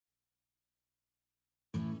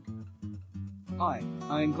Hi,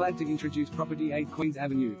 I am glad to introduce Property 8 Queens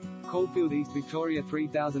Avenue, Caulfield, East Victoria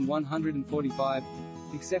 3145.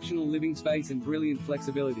 Exceptional living space and brilliant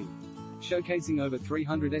flexibility. Showcasing over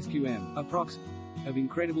 300 SQM, approx. of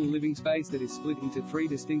incredible living space that is split into 3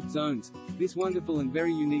 distinct zones. This wonderful and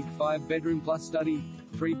very unique 5-bedroom plus study,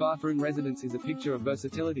 3-bathroom residence is a picture of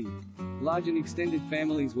versatility. Large and extended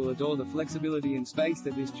families will adore the flexibility and space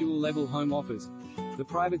that this dual-level home offers. The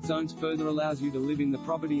private zones further allows you to live in the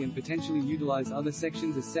property and potentially utilize other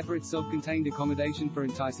sections as separate self-contained accommodation for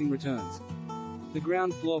enticing returns. The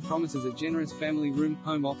ground floor promises a generous family room,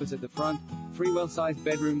 home office at the front, 3 well-sized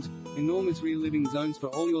bedrooms, enormous rear living zones for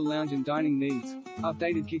all your lounge and dining needs,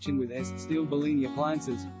 updated kitchen with steel Bellini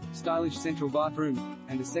appliances, stylish central bathroom,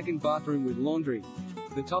 and a second bathroom with laundry.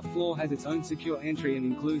 The top floor has its own secure entry and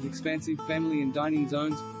includes expansive family and dining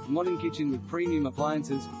zones, modern kitchen with premium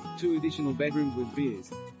appliances, 2 additional bedrooms with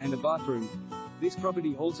beers, and a bathroom. This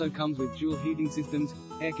property also comes with dual heating systems,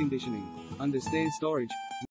 air conditioning, under-stairs storage,